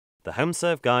the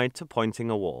HomeServe Guide to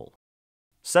Pointing a Wall.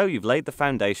 So you've laid the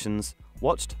foundations,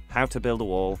 watched how to build a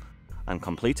wall, and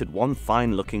completed one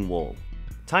fine-looking wall.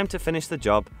 Time to finish the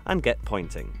job and get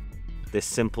pointing. This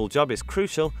simple job is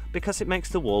crucial because it makes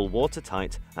the wall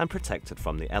watertight and protected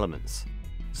from the elements.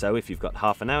 So if you've got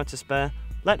half an hour to spare,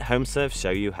 let HomeServe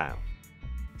show you how.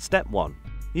 Step 1.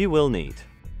 You will need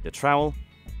a trowel,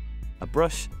 a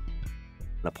brush,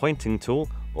 a pointing tool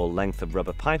or length of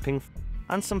rubber piping,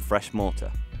 and some fresh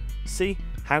mortar. See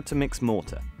how to mix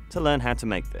mortar to learn how to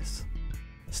make this.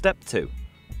 Step 2.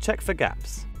 Check for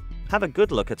gaps. Have a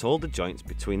good look at all the joints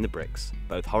between the bricks,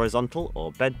 both horizontal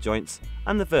or bed joints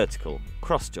and the vertical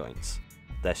cross joints.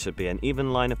 There should be an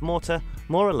even line of mortar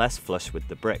more or less flush with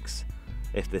the bricks.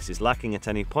 If this is lacking at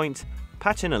any point,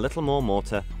 patch in a little more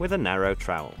mortar with a narrow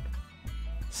trowel.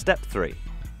 Step 3.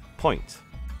 Point.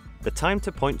 The time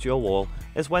to point your wall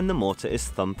is when the mortar is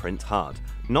thumbprint hard,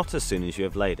 not as soon as you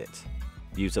have laid it.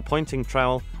 Use a pointing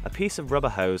trowel, a piece of rubber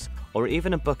hose, or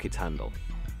even a bucket handle.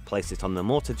 Place it on the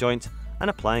mortar joint and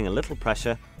applying a little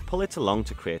pressure, pull it along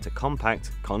to create a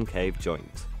compact, concave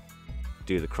joint.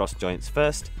 Do the cross joints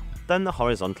first, then the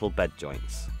horizontal bed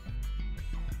joints.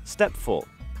 Step 4.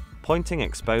 Pointing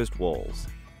exposed walls.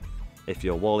 If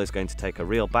your wall is going to take a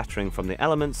real battering from the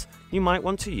elements, you might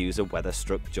want to use a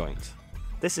weather-struck joint.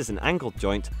 This is an angled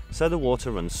joint, so the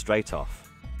water runs straight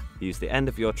off. Use the end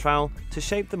of your trowel to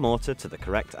shape the mortar to the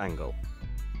correct angle.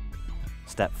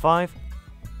 Step 5.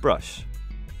 Brush.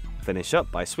 Finish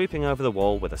up by sweeping over the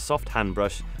wall with a soft hand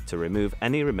brush to remove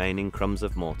any remaining crumbs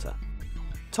of mortar.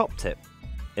 Top tip: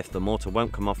 if the mortar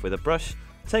won't come off with a brush,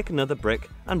 take another brick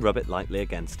and rub it lightly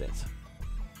against it.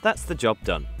 That's the job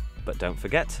done, but don't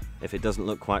forget, if it doesn't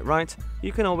look quite right,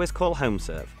 you can always call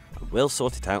HomeServe and we'll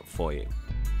sort it out for you.